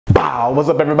Wow, what's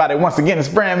up everybody? Once again, it's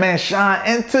BrandMan Sean,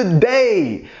 and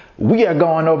today we are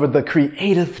going over the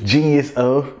creative genius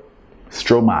of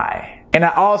Stromae. And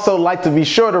I also like to be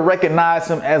sure to recognize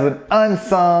him as an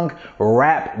unsung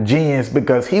rap genius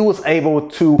because he was able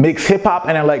to mix hip hop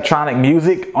and electronic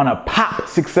music on a pop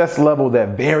success level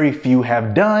that very few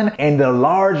have done. And the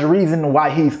large reason why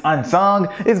he's unsung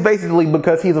is basically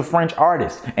because he's a French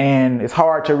artist. And it's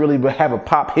hard to really have a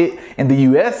pop hit in the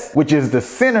US, which is the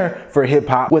center for hip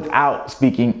hop, without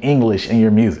speaking English in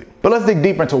your music. But let's dig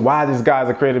deeper into why this guy's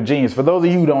a creative genius. For those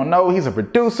of you who don't know, he's a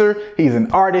producer, he's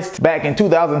an artist. Back in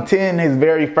 2010, his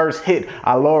very first hit,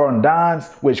 Unsung,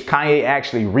 which Kanye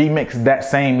actually remixed that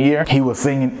same year, he was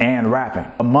singing and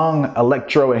rapping. Among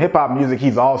electro and hip hop music,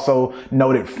 he's also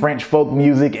noted French folk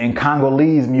music and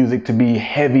Congolese music to be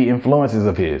heavy influences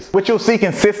of his. What you'll see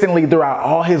consistently throughout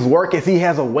all his work is he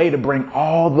has a way to bring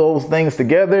all those things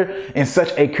together in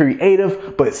such a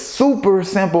creative but super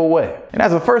simple way. And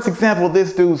as a first example of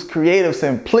this dude's creative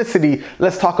simplicity,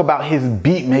 let's talk about his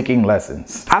beat making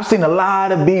lessons. I've seen a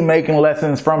lot of beat making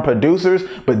lessons from producers,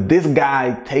 but this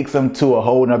guy takes them to a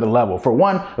whole nother level. For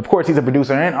one, of course, he's a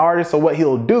producer and artist, so what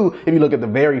he'll do, if you look at the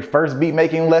very first beat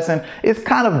making lesson, it's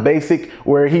kind of basic,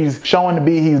 where he's showing the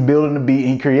beat, he's building the beat,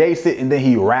 he creates it, and then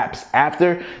he raps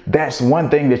after. That's one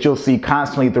thing that you'll see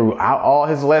constantly throughout all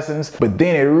his lessons, but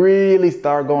then it really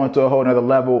starts going to a whole nother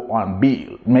level on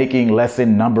beat making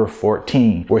lesson number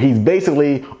 14, where he's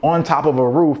basically on top of a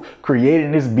roof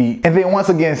creating this beat and then once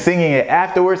again singing it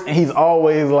afterwards, and he's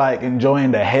always like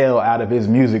enjoying the hell out of his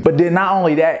music. But then not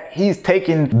only that, he's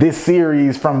taken this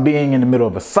series from being in the middle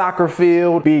of a soccer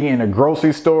field, being in a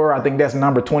grocery store. I think that's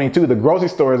number 22. The grocery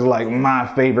store is like my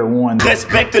favorite one.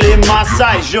 Respecte les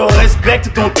massailles, je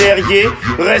respecte ton terrier,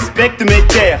 respecte mes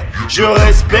terres, je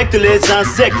respecte les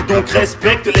insectes, donc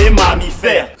respecte les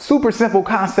mammifères. Super simple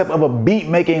concept of a beat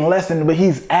making lesson, but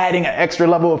he's adding an extra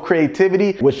level of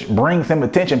creativity, which brings him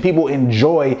attention. People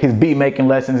enjoy his beat making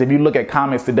lessons. If you look at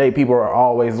comments today, people are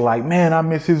always like, man, I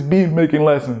miss his beat making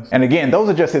lessons. And again, those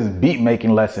are just his beat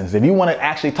making lessons. If you want to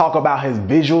actually talk about his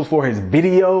visuals for his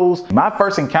videos, my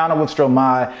first encounter with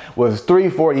Stromae was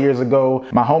 3-4 years ago.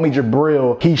 My homie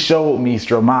Jabril, he showed me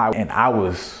Stromae and I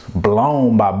was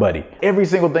blown by Buddy. Every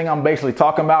single thing I'm basically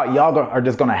talking about, y'all are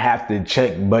just gonna have to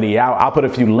check Buddy out. I'll put a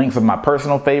few links of my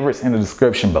personal favorites in the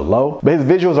description below. But his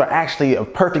visuals are actually a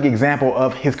perfect example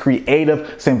of his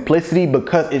creative simplicity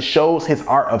because it shows his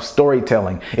art of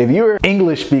storytelling. If you're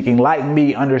English speaking like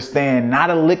me, understand not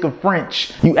a lick of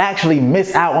French, you actually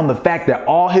miss out on the fact that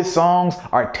all his songs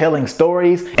are telling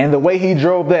stories, and the way he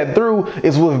drove that through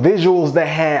is with visuals that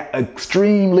had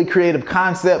extremely creative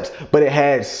concepts, but it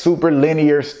had super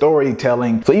linear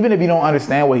storytelling. So even if you don't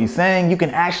understand what he's saying, you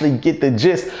can actually get the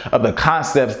gist of the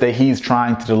concepts that he's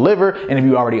trying to deliver. And if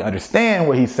you already understand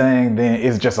what he's saying, then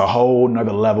it's just a whole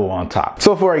nother level on top.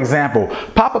 So for example,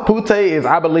 Papa Pute is,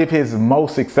 I believe, his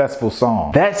most successful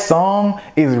song. That song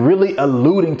is really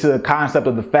alluding to the concept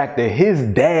of the fact that his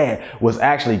dad was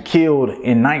actually killed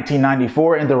in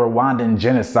 1994 in the Rwandan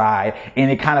genocide, and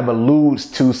it kind of alludes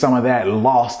to some of that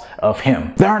loss of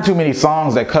him. There aren't too many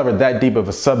songs that cover that deep of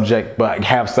a subject but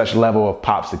have such level of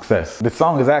pop success. The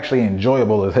song is actually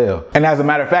enjoyable as hell. And as a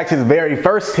matter of fact, his very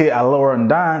first hit,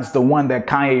 Unsung, the one that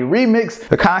Kanye remixed,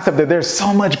 the concept that there's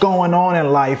so much going on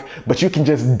in life, but you can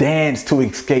just dance to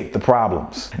escape the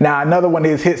problems. Now, another one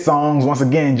of his hit songs, once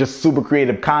again, just super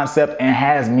creative concept and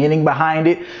has meaning behind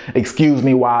it. Excuse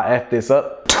me while I F this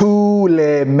up. Tous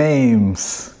les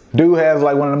memes. Dude has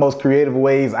like one of the most creative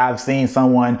ways I've seen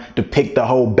someone depict the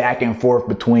whole back and forth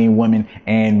between women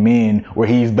and men, where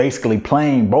he's basically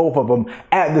playing both of them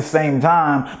at the same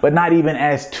time, but not even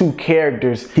as two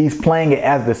characters. He's playing it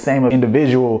as the same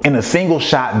individual in a single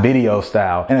shot video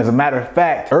style. And as a matter of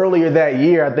fact, earlier that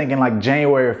year, I think in like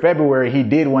January or February, he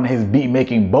did one of his beat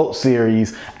making boat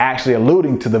series, actually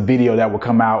alluding to the video that would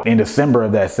come out in December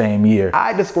of that same year.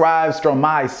 I describe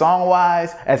Stromae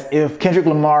song-wise as if Kendrick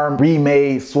Lamar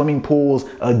remade Swimming Pools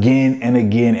again and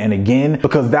again and again,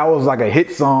 because that was like a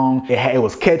hit song. It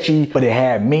was catchy, but it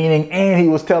had meaning, and he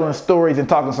was telling stories and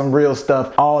talking some real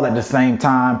stuff all at the same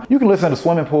time. You can listen to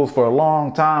Swimming Pools for a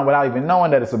long time without even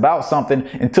knowing that it's about something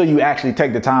until you actually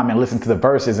take the time and listen to the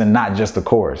verses and not just the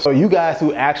chorus. So you guys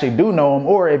who actually do know him,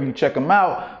 or if you check him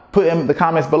out, put in the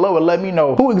comments below and let me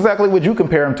know who exactly would you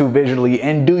compare him to visually,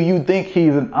 and do you think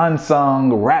he's an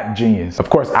unsung rap genius? Of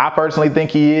course, I personally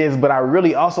think he is, but I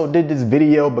really also did this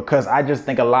video because I just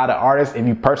think a lot of artists, if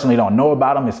you personally don't know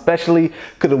about him especially,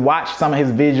 could watch some of his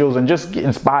visuals and just get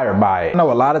inspired by it. I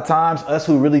know a lot of times us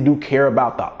who really do care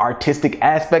about the artistic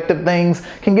aspect of things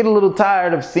can get a little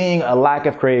tired of seeing a lack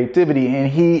of creativity,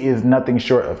 and he is nothing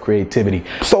short of creativity.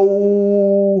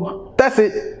 So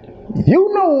that's it.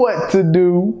 You know what to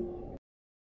do.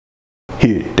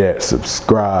 Hit that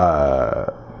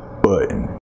subscribe.